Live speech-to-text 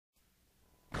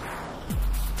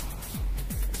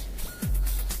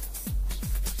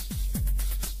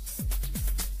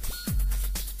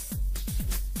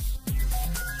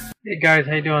Hey guys,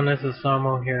 how you doing? This is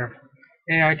Samo here.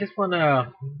 Hey, I just want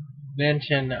to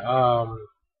mention,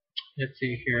 let's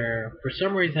see here. For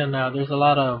some reason, there's a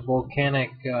lot of volcano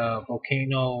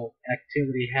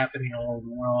activity happening all over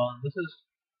the world. This is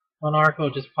one article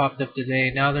just popped up today.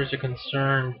 Now there's a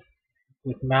concern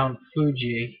with Mount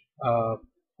Fuji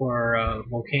for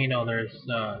volcano. There's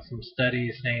some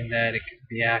studies saying that it could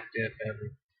be active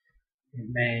and it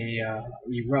may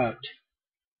erupt.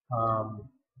 Um,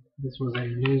 this was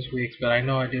in Newsweek, but I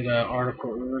know I did an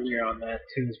article earlier on that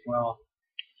too as well.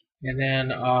 And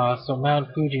then so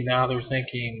Mount Fuji, now they're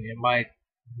thinking it might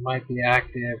be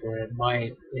active, or it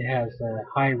has a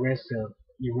high risk of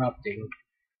erupting.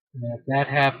 And if that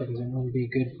happens, it wouldn't be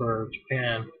good for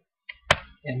Japan.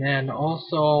 And then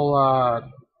also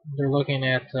they're looking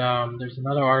at there's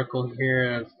another article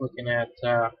here that's looking at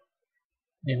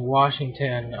in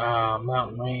Washington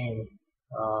Mount Rain.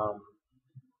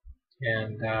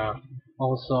 And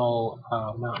also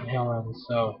Mount Helens.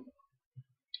 So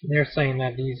they're saying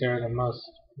that these are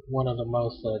one of the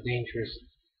most dangerous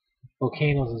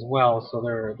volcanoes as well. So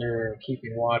they're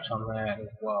keeping watch on that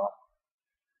as well.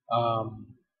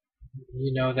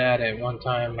 You know that at one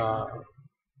time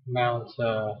Mount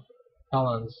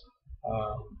Helens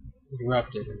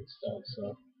erupted and stuff.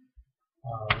 So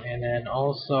and then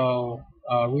also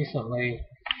recently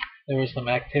there was some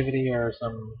activity or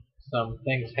some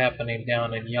things happening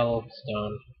down in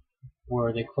Yellowstone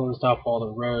where they closed off all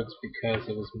the roads because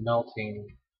it was melting,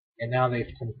 and now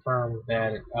they've confirmed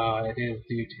that it is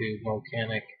due to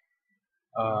volcanic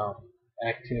um,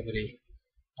 activity.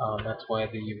 That's why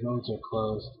the roads are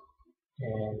closed,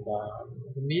 and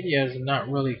the media is not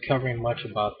really covering much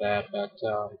about that, but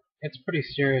it's pretty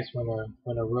serious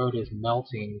when a road is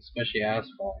melting, especially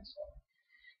asphalt.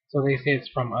 So they say it's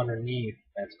from underneath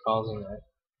that's causing it.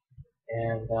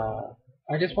 And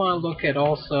I just want to look at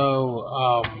also,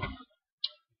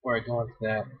 before I go into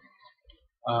that,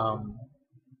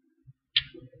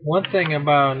 one thing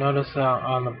about notice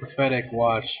on the prophetic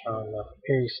watch on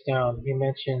Perry Stone, he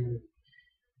mentioned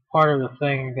part of the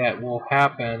thing that will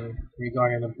happen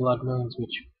regarding the blood moons,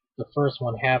 which the first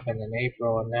one happened in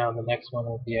April, and now the next one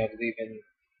will be, I believe, in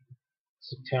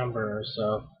September or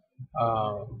so,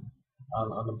 on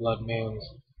the blood moons.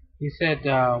 He said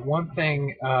one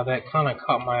thing that kind of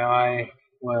caught my eye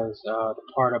was the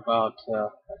part about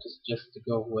just to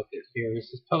go with it here. He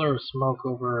says pillar of smoke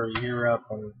over Europe,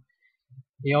 and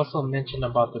he also mentioned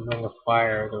about the ring of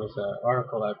fire. There was an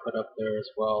article I put up there as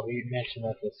well. He mentioned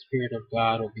that the Spirit of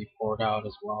God will be poured out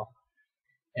as well,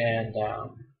 and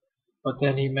but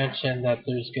then he mentioned that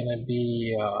there's going to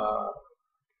be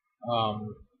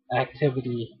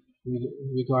activity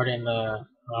regarding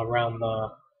around the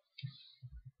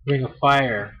Ring of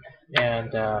Fire,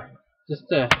 and just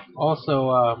to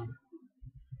also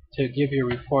to give you a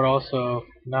report. Also,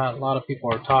 not a lot of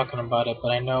people are talking about it, but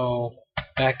I know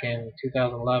back in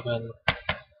 2011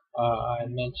 I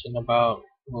mentioned about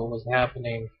what was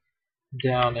happening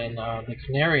down in the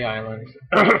Canary Islands.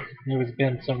 There has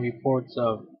been some reports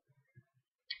of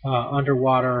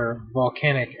underwater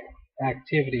volcanic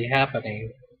activity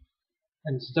happening,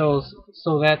 and so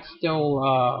that's still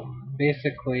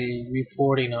basically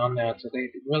reporting on that. So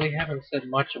they really haven't said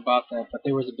much about that, but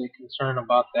there was a big concern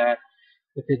about that.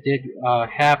 If it did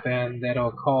happen, that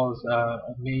it'll cause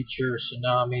a major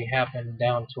tsunami happen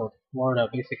down toward Florida.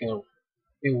 Basically,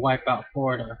 it will wipe out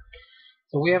Florida.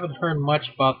 So we haven't heard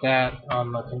much about that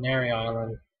on the Canary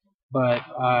Island, but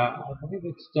I believe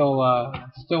it's still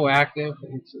active.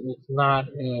 It's not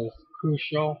as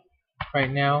crucial right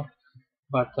now,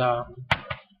 but so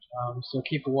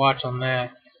keep a watch on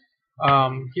that.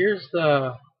 Here's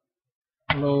the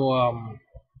low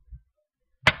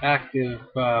active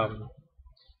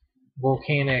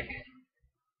volcanoes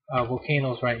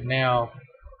right now.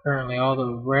 Currently, all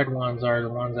the red ones are the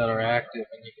ones that are active,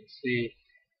 and you can see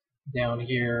down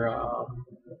here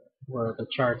where the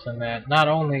charts on that. Not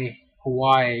only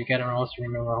Hawaii, you got to also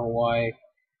remember Hawaii.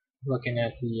 Looking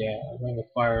at the Ring of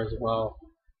Fire as well.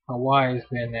 Hawaii has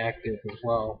been active as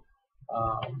well,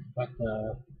 but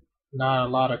not a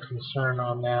lot of concern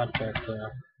on that. But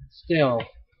still,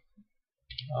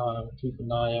 keep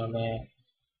an eye on that.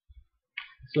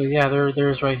 So yeah,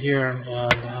 there's right here, and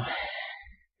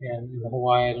in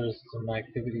Hawaii there's some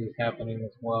activities happening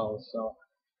as well. So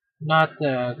not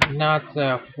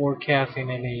forecasting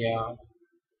any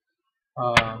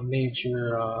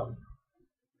major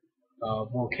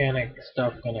volcanic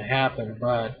stuff going to happen,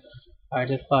 but I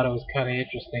just thought it was kind of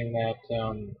interesting that.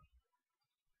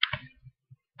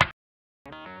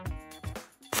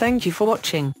 Thank you for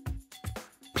watching.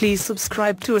 Please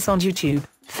subscribe to us on YouTube,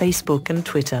 Facebook and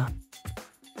Twitter.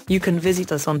 You can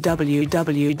visit us on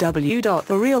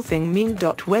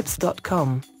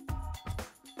www.therealthingmeme.webs.com.